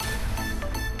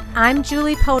I'm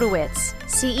Julie Podewitz,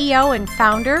 CEO and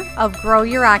founder of Grow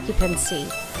Your Occupancy.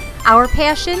 Our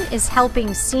passion is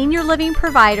helping senior living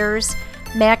providers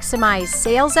maximize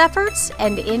sales efforts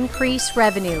and increase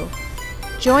revenue.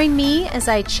 Join me as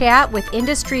I chat with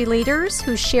industry leaders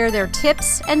who share their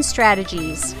tips and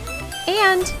strategies.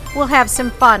 And we'll have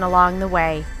some fun along the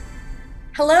way.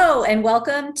 Hello, and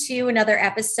welcome to another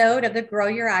episode of the Grow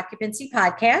Your Occupancy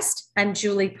podcast. I'm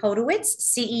Julie Podewitz,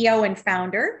 CEO and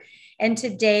founder. And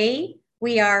today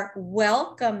we are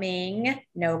welcoming,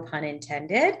 no pun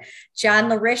intended, John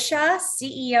Lariccia,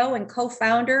 CEO and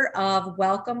co-founder of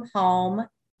WelcomeHome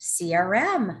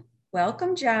CRM.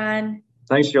 Welcome, John.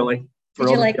 Thanks, Julie. Did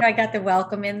you like how I got the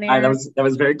welcome in there? That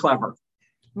was very clever.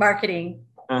 Marketing.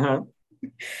 Uh-huh.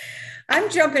 I'm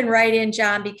jumping right in,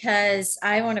 John, because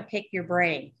I want to pick your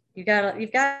brain. You've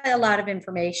got a lot of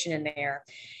information in there.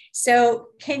 So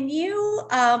can you,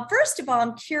 first of all,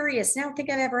 I'm curious, I don't think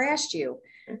I've ever asked you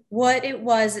what it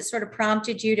was that sort of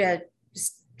prompted you to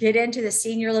get into the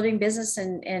senior living business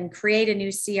and create a new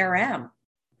CRM.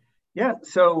 Yeah,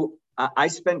 so I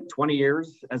spent 20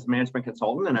 years as a management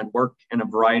consultant, and I'd worked in a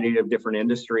variety of different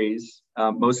industries,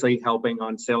 mostly helping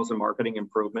on sales and marketing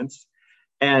improvements.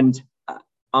 And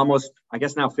almost, I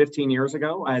guess now 15 years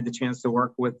ago, I had the chance to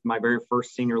work with my very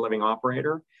first senior living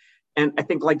operator. And I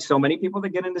think like so many people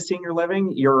that get into senior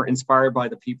living, you're inspired by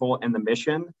the people and the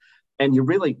mission, and you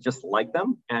really just like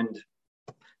them. And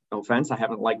no offense, I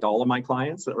haven't liked all of my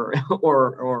clients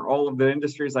or all of the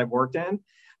industries I've worked in.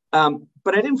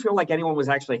 But I didn't feel like anyone was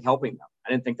actually helping them.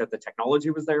 I didn't think that the technology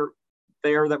was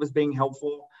there that was being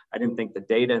helpful. I didn't think the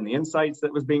data and the insights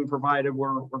that was being provided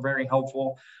were very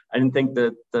helpful. I didn't think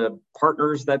that the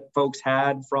partners that folks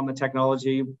had from the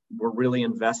technology were really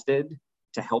invested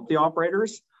to help the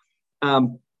operators.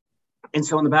 And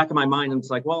so in the back of my mind,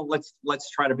 it's like, well, let's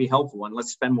try to be helpful and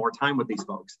let's spend more time with these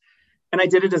folks. And I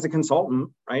did it as a consultant,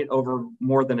 right, over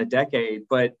more than a decade.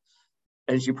 But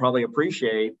as you probably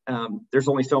appreciate, there's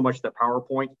only so much that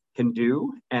PowerPoint can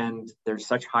do. And there's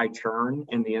such high churn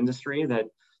in the industry that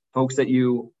folks that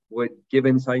you would give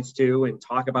insights to and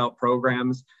talk about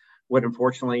programs would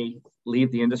unfortunately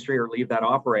leave the industry or leave that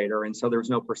operator. And so there was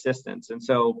no persistence. And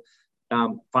so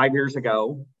 5 years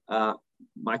ago,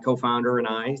 my co-founder and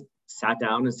I sat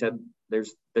down and said,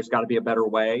 there's got to be a better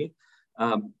way.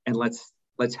 And let's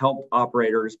help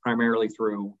operators primarily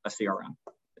through a CRM.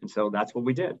 And so that's what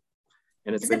we did.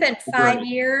 And Has it been 5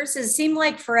 years? It seemed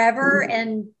like forever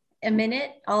and a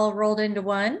minute all rolled into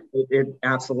one. It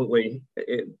absolutely,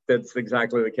 that's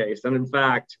exactly the case. And in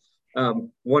fact,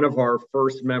 one of our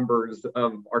first members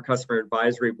of our customer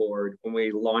advisory board, when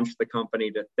we launched the company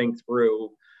to think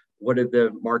through what did the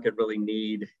market really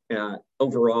need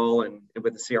overall and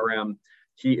with the CRM,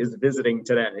 he is visiting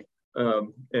today.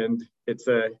 And it's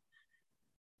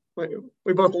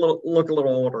we both look a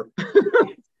little older.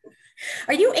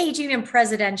 Are you aging in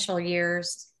presidential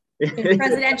years? In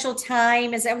presidential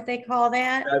time, is that what they call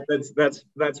that?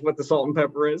 That's what the salt and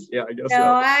pepper is. Yeah, I guess. No, so.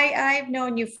 I've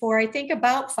known you for I think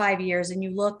about 5 years, and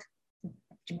you look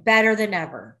better than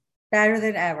ever. Better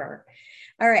than ever.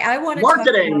 All right, I want to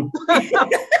marketing.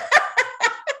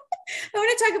 I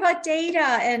want to talk about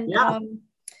data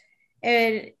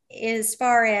and as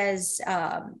far as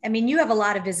I mean, you have a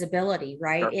lot of visibility,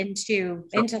 right? Sure.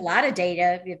 into a lot of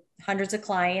data. You have hundreds of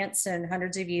clients and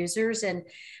hundreds of users, and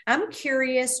I'm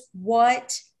curious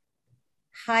what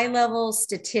high-level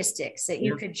statistics that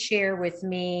you could share with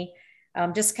me,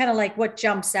 just kind of like what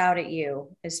jumps out at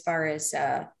you as far as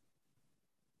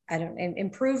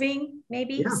improving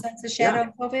maybe since the shadow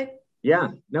of COVID. Yeah,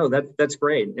 no, that's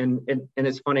great. And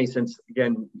it's funny since,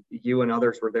 again, you and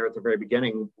others were there at the very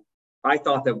beginning. I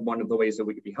thought that one of the ways that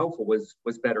we could be helpful was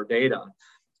better data.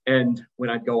 And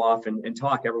when I'd go off and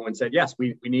talk, everyone said, yes,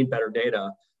 we need better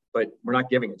data, but we're not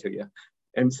giving it to you.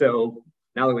 And so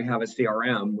now that we have a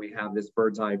CRM, we have this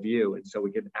bird's eye view. And so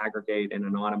we can aggregate and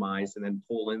anonymize and then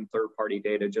pull in third-party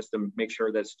data just to make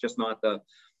sure that's just not the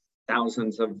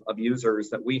thousands of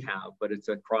users that we have, but it's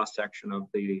a cross-section of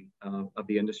the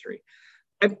industry.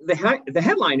 And the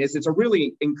headline is, it's a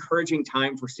really encouraging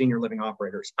time for senior living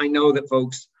operators. I know that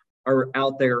folks are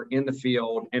out there in the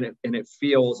field and it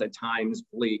feels at times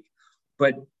bleak,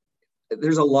 but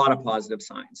there's a lot of positive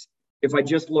signs. If I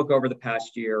just look over the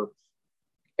past year,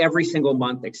 every single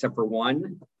month except for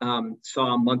one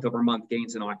saw month-over-month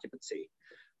gains in occupancy.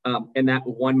 And that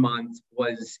 1 month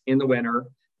was in the winter,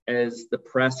 as the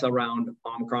press around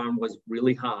Omicron was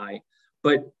really high,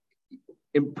 but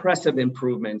impressive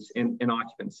improvements in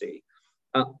occupancy.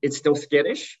 It's still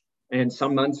skittish, and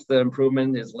some months the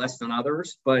improvement is less than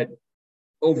others, but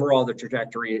overall the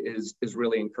trajectory is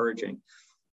really encouraging.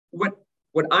 What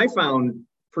I found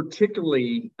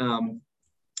particularly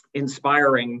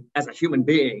inspiring as a human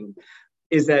being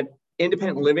is that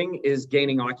independent living is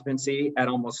gaining occupancy at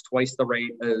almost twice the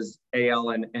rate as AL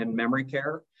and memory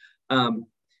care.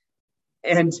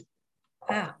 And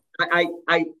Wow.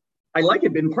 I like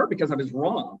it in part because I was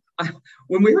wrong.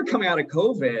 When we were coming out of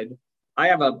COVID, I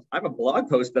have a blog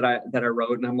post that I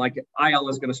wrote, and I'm like, IL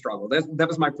is going to struggle. That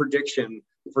was my prediction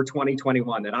for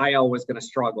 2021, that IL was going to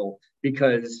struggle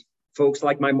because folks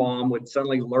like my mom would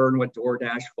suddenly learn what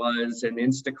DoorDash was and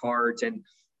Instacart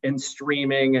and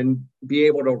streaming, and be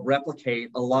able to replicate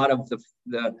a lot of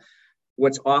the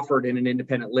what's offered in an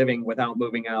independent living without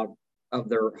moving out of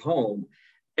their home.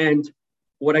 And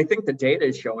what I think the data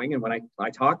is showing, and when I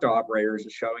talk to operators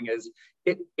is showing, is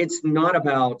it's not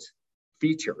about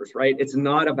features, right? It's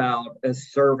not about a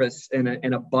service and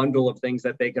a bundle of things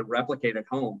that they can replicate at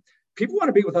home. People want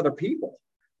to be with other people.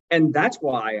 And that's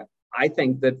why I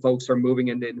think that folks are moving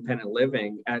into independent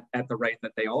living at the rate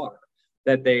that they are,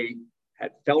 that they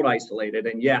had felt isolated.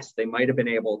 And yes, they might have been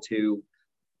able to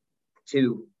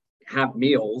have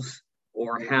meals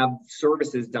or have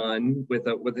services done with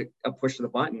a push of the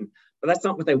button, but that's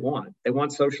not what they want. They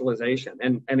want socialization.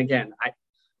 And again,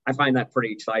 I find that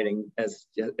pretty exciting as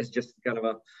just kind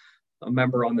of a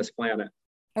member on this planet.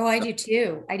 Oh, I do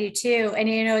too. And,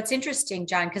 it's interesting,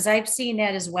 John, because I've seen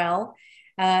that as well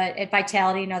at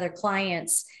Vitality and other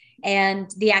clients. And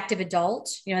the active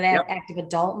adult, that active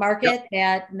adult market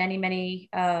that many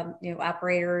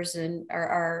operators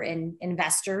and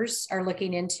investors are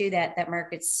looking into, that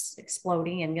market's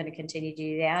exploding and going to continue to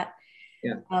do that.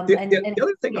 Yeah.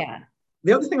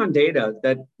 The other thing on data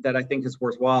that I think is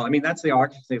worthwhile, I mean, that's the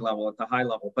occupancy level at the high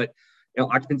level, but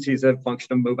occupancy is a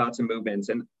function of move outs and move ins,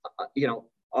 and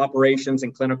operations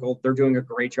and clinical, they're doing a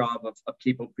great job of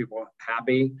keeping people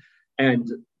happy. And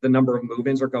the number of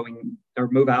move-ins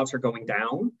move outs are going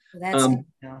down. And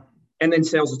then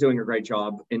sales is doing a great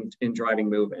job in driving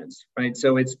move-ins, right?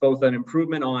 So it's both an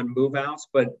improvement on move outs,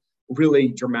 but really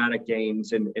dramatic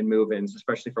gains in move-ins,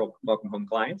 especially for welcome home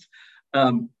clients.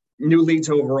 New leads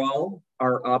overall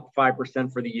are up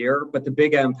 5% for the year, but the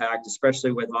big impact,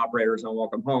 especially with operators on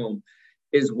welcome home,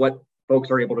 is what folks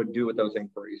are able to do with those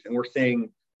inquiries. And we're seeing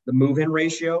the move-in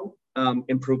ratio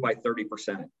improve by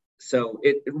 30%. So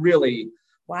it really,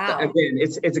 wow. Again,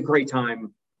 it's a great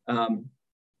time,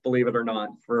 believe it or not,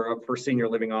 for senior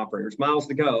living operators. Miles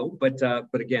to go, but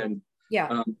again,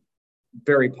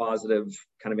 very positive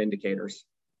kind of indicators.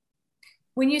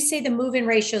 When you say the move-in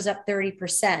ratio is up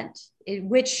 30%,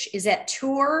 which is that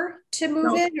tour to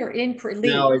move in or inquiry?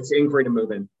 No, it's inquiry to move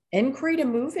in. Inquiry to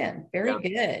move in. Very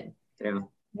good. Yeah.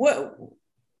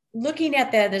 Looking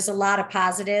at that, there's a lot of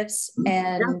positives,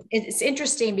 and it's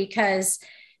interesting because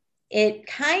it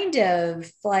kind of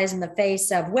flies in the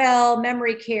face of,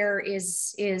 memory care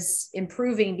is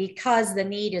improving because the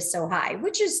need is so high,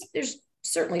 there's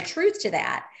certainly truth to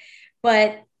that.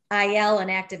 But IL and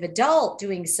active adult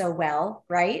doing so well,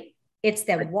 right? It's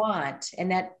the want.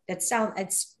 And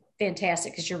it's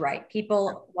fantastic, because you're right.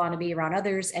 People want to be around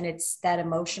others, and it's that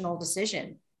emotional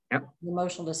decision. Yep.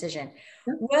 Emotional decision.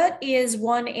 Yep. What is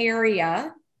one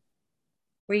area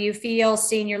where you feel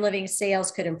senior living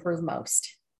sales could improve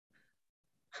most?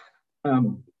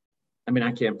 I mean,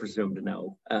 I can't presume to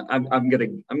know. I'm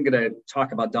gonna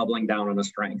talk about doubling down on a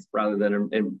strength rather than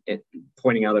in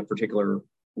pointing out a particular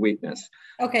weakness.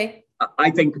 Okay.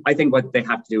 I think what they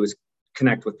have to do is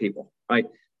connect with people, right?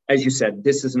 As you said,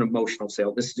 this is an emotional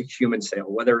sale. This is a human sale,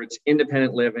 whether it's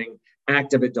independent living,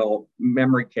 active adult,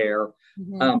 memory care.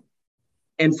 Mm-hmm.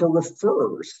 And for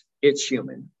referrers, it's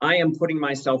human. I am putting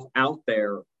myself out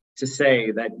there to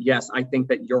say that, yes, I think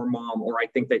that your mom, or I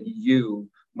think that you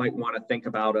might want to think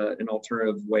about an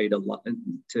alternative way to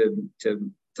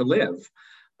live.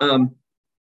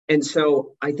 And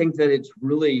so I think that it's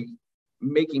really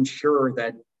making sure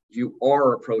that you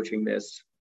are approaching this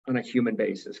on a human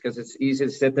basis, because it's easy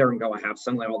to sit there and go, I have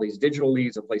suddenly all these digital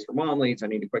leads, a place for mom leads, I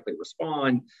need to quickly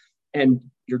respond. And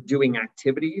you're doing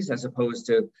activities as opposed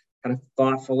to kind of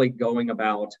thoughtfully going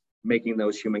about making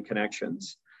those human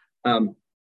connections.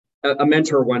 A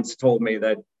mentor once told me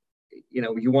that,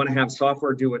 you want to have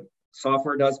software do what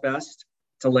software does best,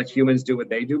 to let humans do what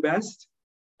they do best.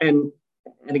 And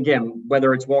again,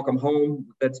 whether it's Welcome Home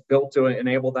that's built to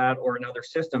enable that, or another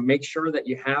system, make sure that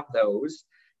you have those,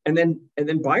 and then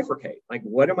bifurcate. Like,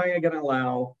 what am I going to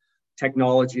allow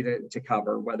technology to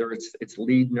cover, whether it's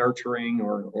lead nurturing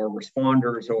or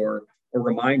responders or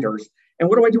reminders, and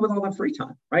what do I do with all that free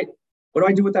time, right? What do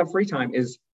I do with that free time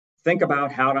is think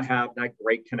about how to have that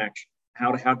great connection,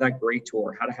 how to have that great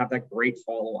tour, how to have that great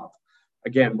follow-up.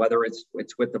 Again, whether it's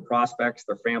with the prospects,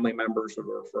 their family members, or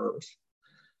the referrers.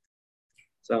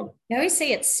 So I always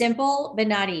say it's simple, but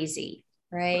not easy,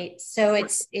 right? So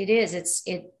it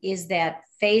is that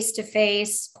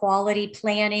face-to-face quality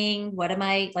planning. What am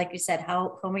I, like you said,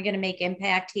 how am I going to make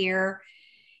impact here?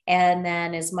 And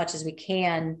then as much as we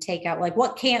can take out like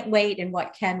what can't wait and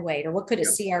what can wait, or what could a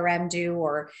CRM do,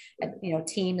 or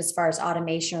team as far as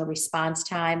automation or response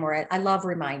time, or I love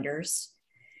reminders.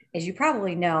 As you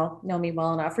probably know me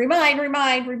well enough.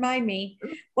 Remind me.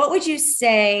 What would you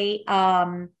say,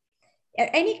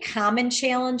 any common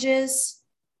challenges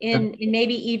in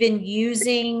maybe even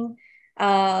using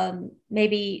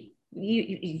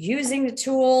using the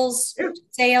tools,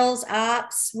 sales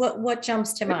ops? What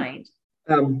jumps to mind?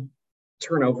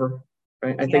 Turnover,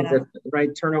 right? I think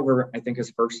that turnover, I think, is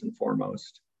first and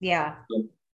foremost. Yeah.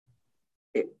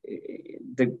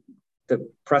 The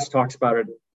press talks about it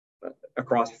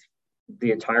across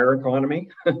the entire economy.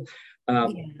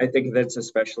 I think that's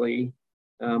especially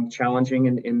challenging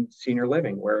in senior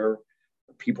living, where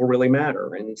people really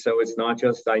matter. And so it's not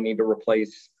just I need to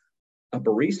replace a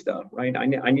barista, right?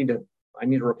 I need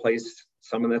to replace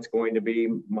someone that's going to be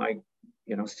my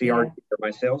CRD or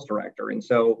my sales director. And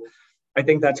so I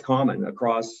think that's common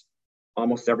across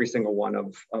almost every single one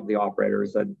of the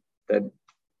operators that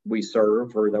we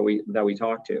serve or that we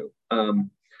talk to.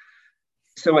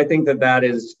 So I think that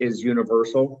is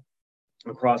universal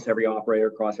across every operator,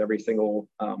 across every single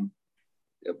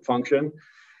function.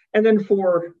 And then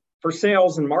for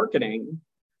sales and marketing,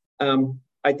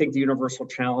 I think the universal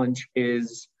challenge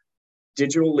is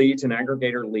digital leads and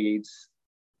aggregator leads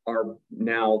are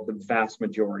now the vast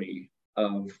majority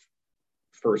of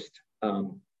first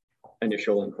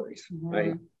initial inquiries,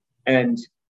 right? And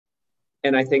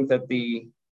I think that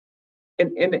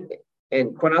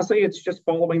and quite honestly, it's just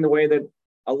following the way that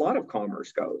a lot of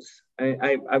commerce goes.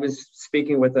 I was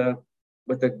speaking with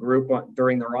a group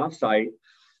during their offsite,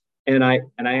 and I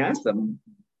asked them,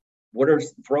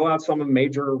 throw out some of the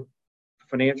major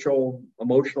financial,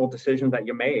 emotional decisions that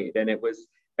you made, and it was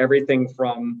everything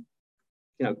from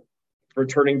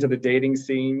returning to the dating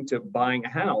scene to buying a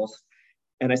house.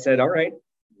 And I said, all right,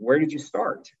 where did you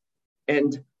start?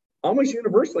 And almost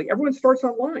universally, everyone starts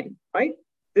online, right?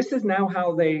 This is now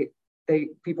how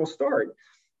people start.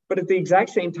 But at the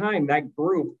exact same time, that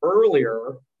group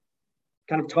earlier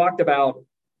kind of talked about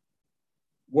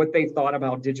what they thought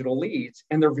about digital leads,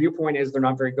 and their viewpoint is they're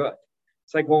not very good.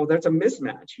 It's like, well, that's a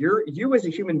mismatch. You as a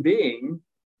human being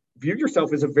view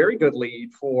yourself as a very good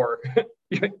lead for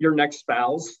your next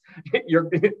spouse,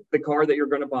 the car that you're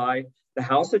going to buy, the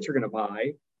house that you're going to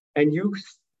buy, and you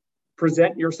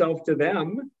present yourself to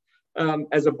them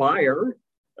as a buyer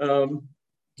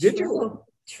digitally.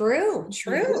 True.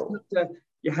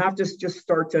 You have to just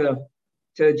start to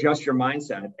adjust your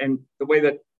mindset. And the way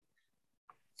that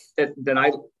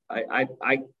I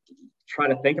try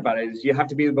to think about it is you have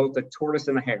to be both the tortoise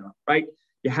and the hare, right?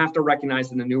 You have to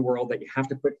recognize in the new world that you have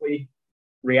to quickly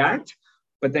react,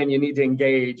 but then you need to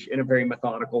engage in a very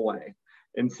methodical way.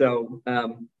 And so,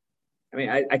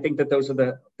 I think that those are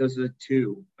the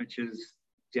two, which is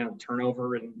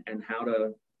turnover and how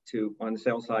to on the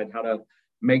sales side, how to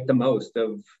make the most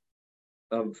of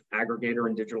aggregator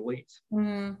and digital leads.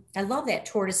 I love that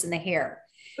tortoise and the hare.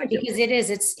 Because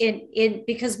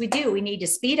because we need to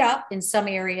speed up in some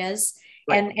areas,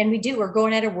 right. and we're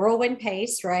going at a whirlwind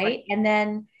pace, right? And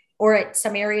then, or at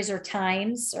some areas or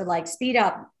times, or like speed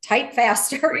up, type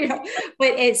faster, but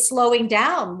it's slowing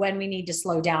down when we need to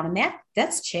slow down. And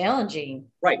that's challenging.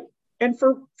 Right. And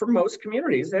for most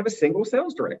communities, they have a single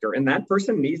sales director, and that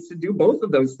person needs to do both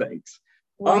of those things.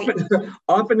 Right.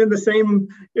 Often in the same,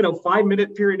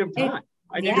 5-minute period of time.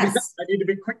 I need to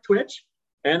be quick twitch,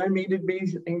 and I need to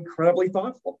be incredibly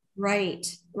thoughtful. Right.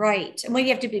 And when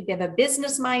you have to have a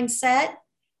business mindset,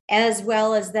 as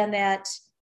well as then that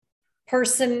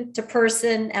person to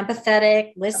person,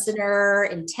 empathetic listener,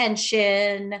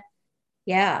 intention.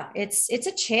 Yeah, it's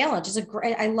a challenge.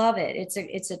 I love it.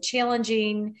 It's a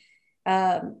challenging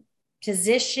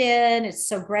position. It's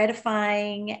so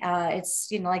gratifying.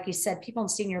 It's, like you said, people in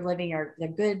senior living they're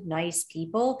good, nice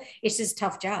people. It's just a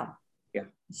tough job. Yeah.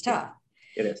 It's tough.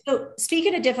 It is. So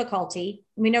speaking of difficulty,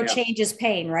 we know change is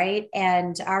pain, right?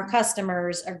 And our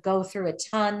customers go through a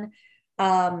ton,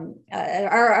 are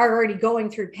already going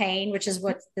through pain, which is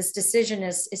what this decision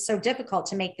is so difficult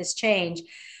to make this change.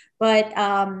 But,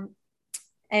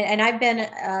 and I've been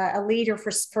a leader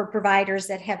for providers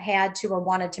that have had to or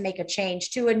wanted to make a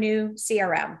change to a new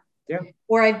CRM. Yeah.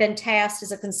 Or I've been tasked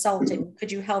as a consultant.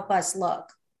 Could you help us look?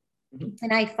 Mm-hmm.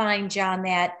 And I find, John,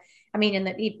 that in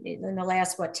the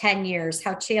last 10 years,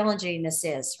 how challenging this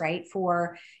is, right?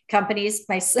 For companies,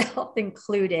 myself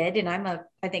included, and I'm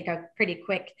I think a pretty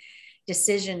quick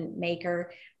decision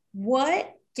maker. What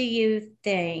do you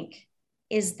think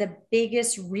is the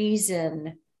biggest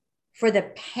reason for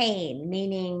the pain,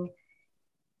 meaning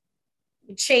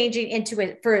changing into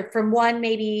it from one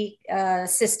maybe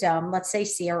system, let's say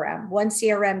CRM, one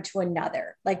CRM to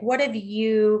another? Like, what have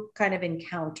you kind of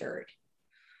encountered?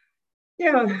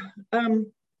 Yeah,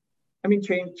 I mean,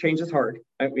 change is hard.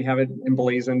 We have it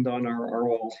emblazoned on our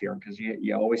walls here because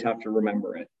you always have to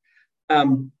remember it.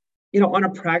 On a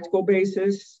practical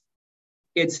basis,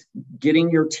 it's getting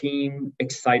your team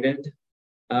excited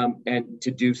and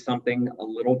to do something a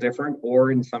little different,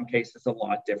 or in some cases, a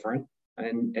lot different.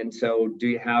 And so, do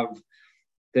you have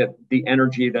the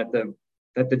energy that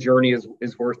the journey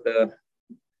is worth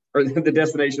or the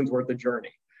destination's worth the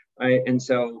journey, right? And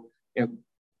so,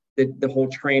 the whole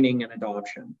training and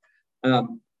adoption.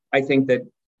 I think that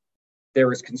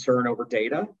there is concern over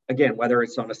data. Again, whether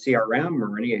it's on a CRM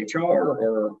or an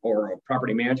EHR or a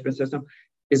property management system,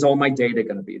 is all my data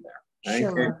going to be there? Right?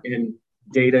 Sure. And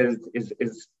data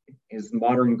is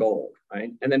modern gold,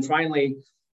 right? And then finally,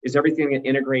 is everything to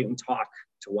integrate and talk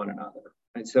to one another?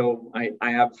 And so I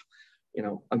have,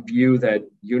 a view that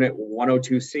Unit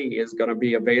 102C is going to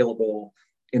be available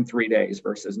in 3 days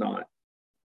versus not.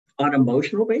 On an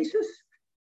emotional basis,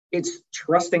 it's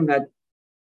trusting that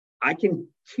I can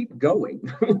keep going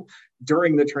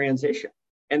during the transition.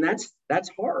 And that's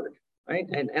hard, right?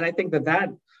 And I think that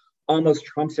almost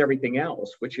trumps everything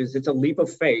else, which is it's a leap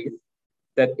of faith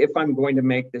that if I'm going to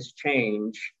make this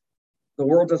change, the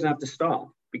world doesn't have to stop,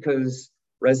 because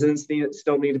residents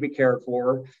still need to be cared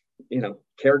for.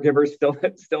 Caregivers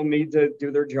still need to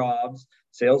do their jobs.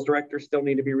 Sales directors still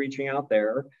need to be reaching out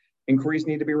there. Inquiries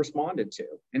need to be responded to.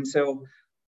 And so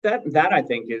that I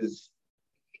think is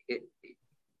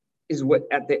what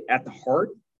at the heart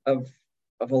of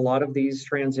a lot of these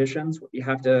transitions, you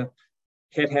have to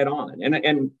hit head on.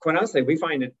 And quite honestly, we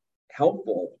find it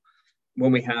helpful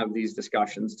when we have these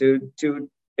discussions to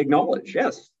acknowledge,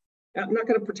 yes, I'm not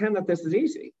going to pretend that this is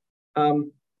easy.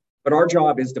 But our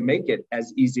job is to make it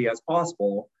as easy as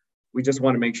possible. We just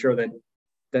want to make sure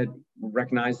that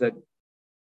recognize that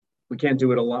we can't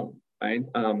do it alone, right?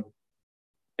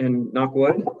 And knock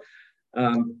wood,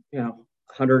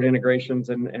 100 integrations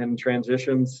and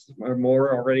transitions or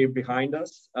more already behind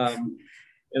us.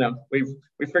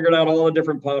 We figured out all the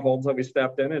different potholes that we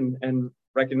stepped in and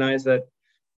recognize that,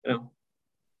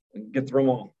 get through them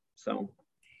all. So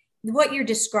what you're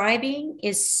describing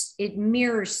it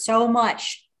mirrors so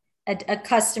much a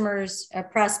customer's, a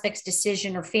prospect's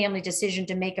decision or family decision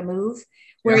to make a move,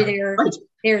 where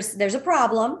there's a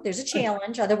problem, there's a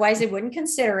challenge, otherwise they wouldn't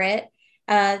consider it.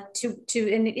 And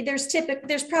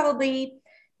there's probably,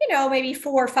 maybe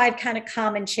 4 or 5 kind of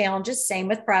common challenges, same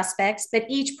with prospects, but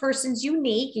each person's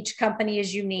unique, each company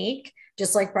is unique,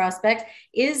 just like prospects.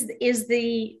 Is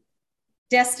the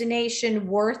destination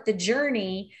worth the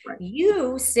journey? Right.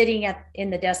 You sitting in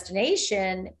the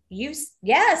destination,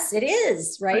 yes, it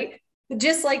is, right?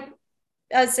 Just like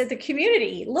us at the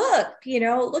community, look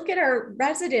at our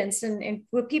residents and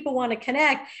what people want to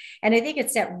connect. And I think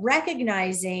it's that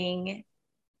recognizing,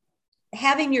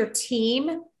 having your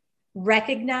team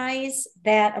recognize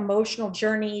that emotional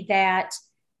journey that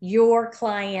your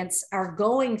clients are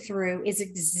going through is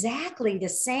exactly the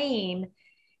same,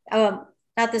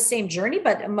 not the same journey,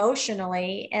 but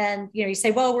emotionally. And, you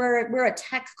say, well, we're a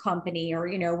tech company, or,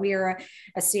 we're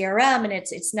a CRM, and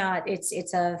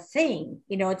it's a thing,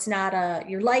 it's not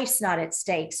your life's not at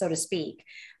stake, so to speak.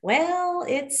 Well,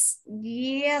 it's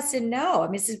yes and no. I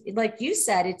mean, like you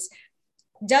said,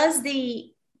 does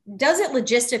it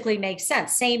logistically make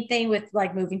sense? Same thing with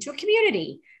like moving to a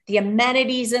community, the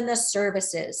amenities and the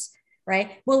services,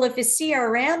 right? Well, if a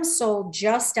CRM sold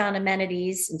just on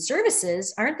amenities and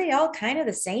services, aren't they all kind of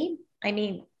the same? I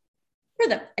mean,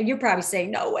 you're probably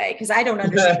saying no way, because I don't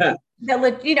understand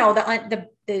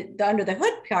the under the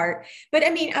hood part. But I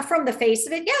mean, from the face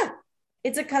of it, yeah,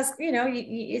 it's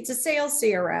it's a sales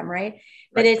CRM, right?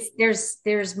 But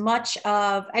there's much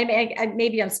of,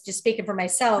 maybe I'm just speaking for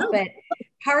myself, but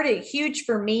part of it, huge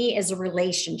for me, is a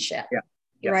relationship. Yeah.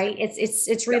 Yes. Right.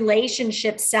 It's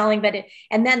relationship selling,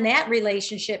 and then that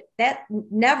relationship that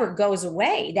never goes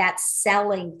away. That's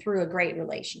selling through a great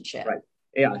relationship. Right.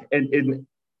 Yeah. And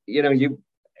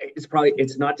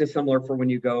it's not dissimilar for when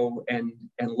you go and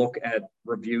look at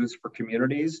reviews for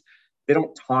communities. They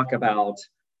don't talk about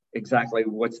exactly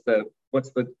what's the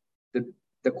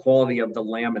quality of the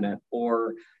laminate,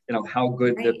 or how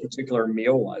good the particular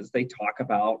meal was. They talk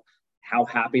about how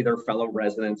happy their fellow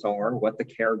residents are, what the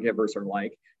caregivers are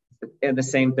like. And the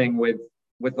same thing with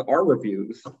our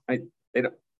reviews.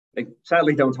 They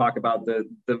sadly don't talk about the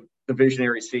the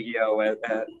visionary CEO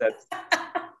that's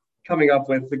coming up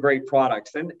with the great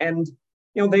products. And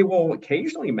they will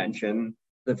occasionally mention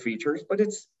the features, but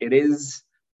it is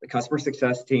the customer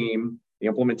success team, the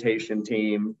implementation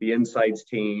team, the insights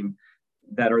team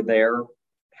that are there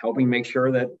helping make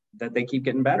sure that they keep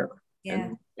getting better.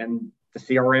 Yeah. And the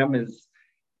CRM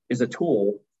is a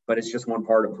tool, but it's just one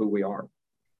part of who we are.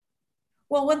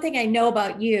 Well, one thing I know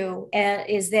about you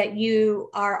is that you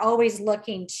are always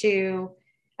looking to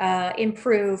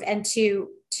improve and to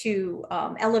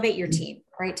elevate your team,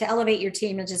 right? To elevate your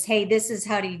team and just, hey, this is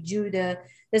how to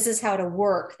this is how to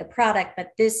work the product,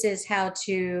 but this is how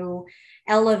to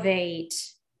elevate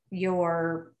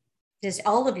just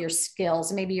all of your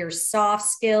skills, maybe your soft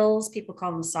skills. People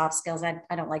call them soft skills. I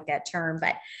don't like that term,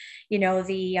 but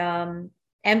the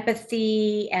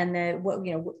empathy and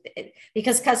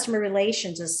because customer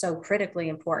relations is so critically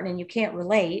important, and you can't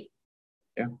relate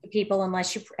to people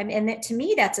unless and to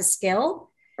me, that's a skill.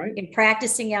 Right. In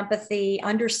practicing empathy,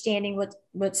 understanding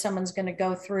what someone's going to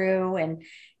go through,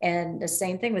 and the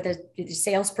same thing with a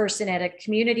salesperson at a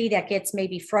community that gets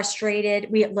maybe frustrated.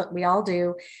 We all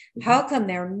do. How come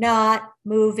they're not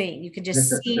moving? You can just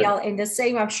see in the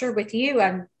same. I'm sure with you,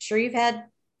 I'm sure you've had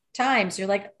times you're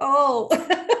like, oh,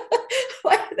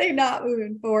 why are they not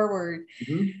moving forward?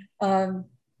 Mm-hmm.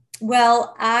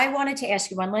 Well, I wanted to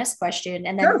ask you one last question,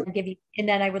 and then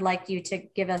then I would like you to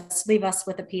leave us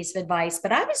with a piece of advice.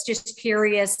 But I was just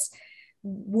curious,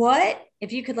 what,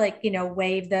 if you could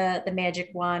wave the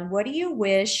magic wand, what do you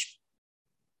wish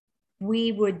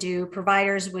we would do,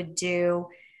 providers would do?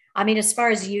 I mean, as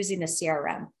far as using the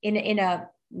CRM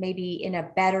maybe in a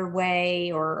better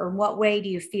way, or what way do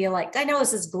you feel like, I know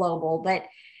this is global, but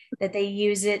that they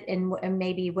use it in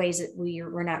maybe ways that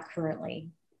we're not currently?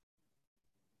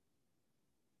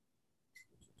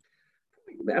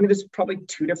 I mean, there's probably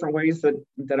two different ways that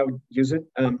I would use it.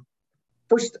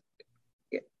 First,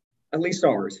 at least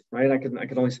ours, right? I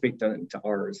can only speak to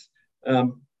ours.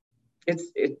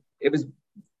 It was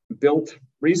built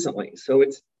recently, so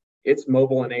it's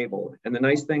mobile enabled. And the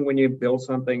nice thing when you build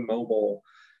something mobile,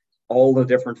 all the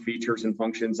different features and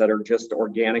functions that are just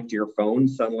organic to your phone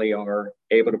suddenly are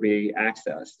able to be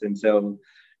accessed. And so,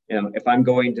 if I'm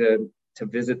going to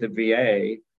visit the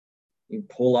VA, you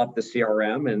pull up the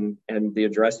CRM and the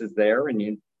address is there, and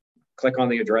you click on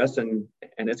the address and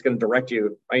it's going to direct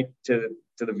you right to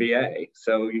the VA.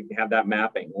 So you can have that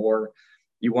mapping, or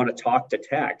you want to talk to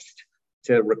text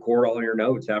to record all your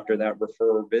notes after that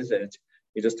refer visit.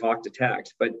 You just talk to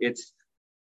text, but it's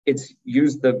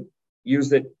use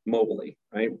it mobilely,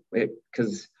 right?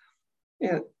 Because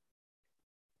you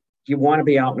want to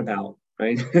be out and about.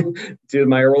 Right? To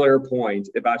my earlier point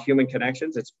about human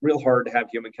connections, it's real hard to have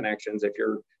human connections if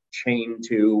you're chained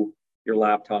to your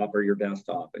laptop or your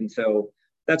desktop. And so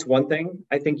that's one thing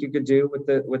I think you could do with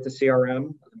the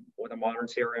CRM, with a modern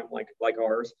CRM like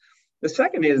ours. The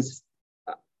second is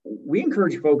we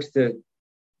encourage folks to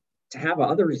have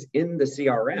others in the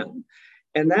CRM,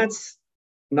 and that's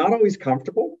not always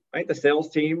comfortable, right? The sales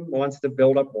team wants to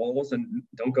build up walls and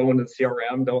don't go into the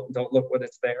CRM, don't look when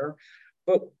it's there.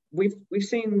 But we've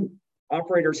seen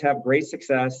operators have great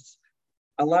success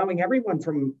allowing everyone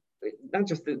from not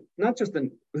just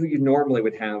who you normally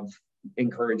would have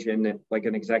encourage in like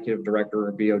an executive director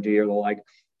or BOD or the like,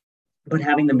 but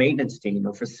having the maintenance team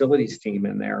or facilities team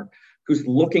in there who's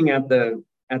looking at the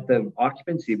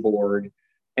occupancy board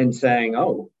and saying,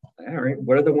 oh, all right,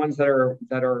 what are the ones that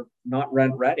are not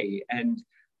rent ready? And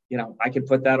I could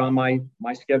put that on my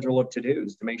schedule of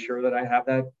to-dos to make sure that I have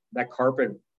that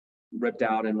carpet ripped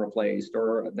out and replaced,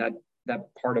 or that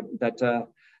part of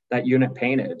that unit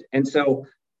painted. And so,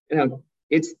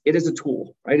 it is a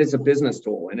tool, right? It's a business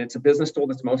tool, and it's a business tool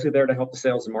that's mostly there to help the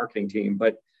sales and marketing team,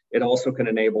 but it also can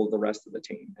enable the rest of the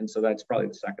team. And so that's probably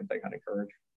the second thing I'd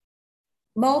encourage.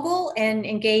 Mobile and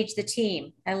engage the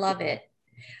team. I love it.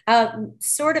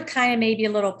 Sort of kind of maybe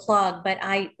a little plug, but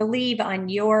I believe on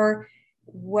your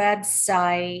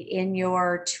website, in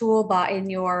your toolbar, in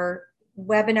your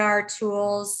webinar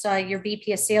tools, your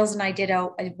VP of sales and I did a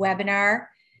webinar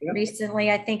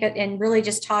recently, I think, and really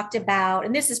just talked about,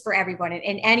 and this is for everyone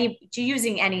and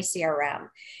using any CRM,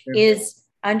 is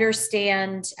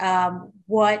understand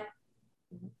what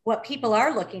people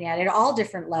are looking at all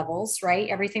different levels, right?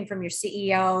 Everything from your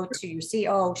CEO to your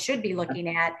COO should be looking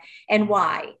at, and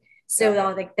why.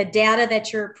 So the data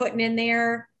that you're putting in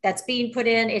there, that's being put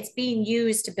in, it's being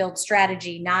used to build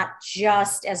strategy, not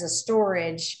just as a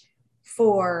storage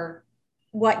for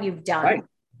what you've done. Right.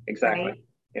 Exactly. Right?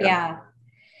 Yeah.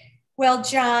 Well,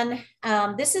 John,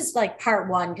 this is like part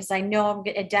one, because I know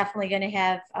I'm definitely going to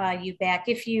have you back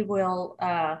if you will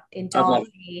indulge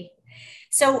me.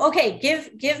 So, okay,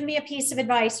 give me a piece of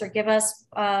advice, or give us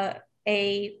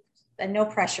a no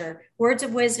pressure words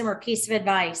of wisdom or piece of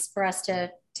advice for us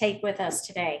to take with us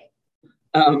today.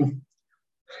 I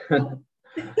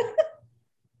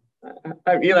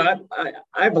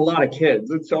have a lot of kids,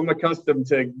 and so I'm accustomed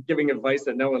to giving advice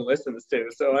that no one listens to.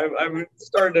 So I'm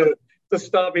starting to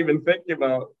stop even thinking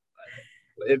about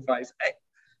advice.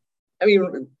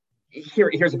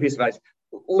 Here's a piece of advice: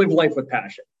 live life with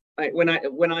passion. When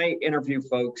I interview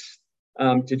folks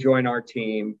to join our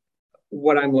team,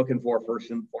 what I'm looking for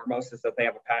first and foremost is that they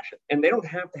have a passion, and they don't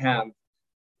have to have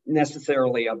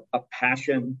necessarily a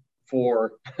passion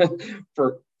for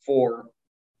for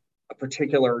a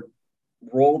particular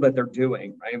role that they're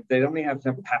doing, right? They don't have to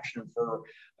have a passion for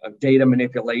data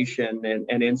manipulation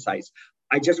and insights.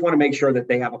 I just want to make sure that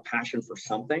they have a passion for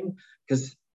something,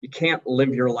 because you can't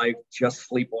live your life just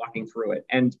sleepwalking through it.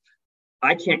 And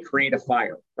I can't create a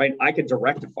fire, right? I could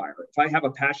direct a fire. If I have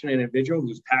a passionate individual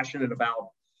who's passionate about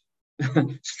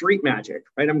street magic,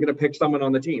 right? I'm going to pick someone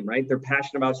on the team, right? They're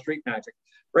passionate about street magic,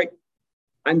 right?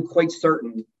 I'm quite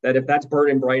certain that if that's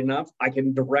burning bright enough, I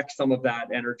can direct some of that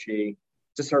energy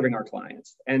to serving our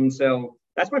clients. And so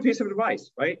that's my piece of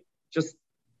advice, right? Just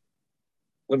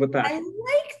live with passion. I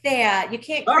like that. You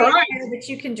can't create fire, but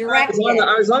you can direct it.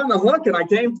 I was on the hook and I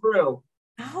came through.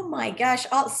 Oh my gosh.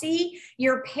 See,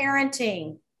 your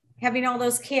parenting, having all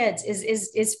those kids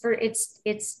is for it's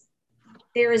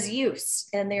there is use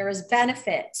and there is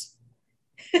benefit.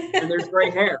 And there's gray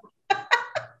hair.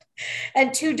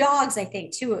 And 2 dogs, I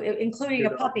think, too, including a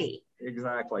puppy.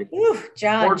 Exactly. Ooh,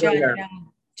 John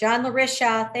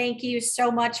Lariccia, thank you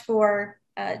so much for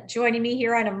joining me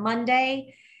here on a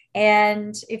Monday.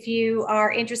 And if you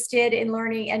are interested in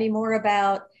learning any more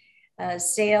about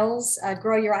sales,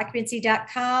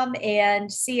 growyouroccupancy.com, and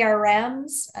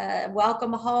CRMs,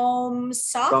 WelcomeHome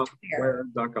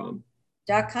Software.com.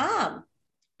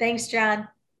 Thanks, John.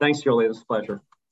 Thanks, Julie. It was a pleasure.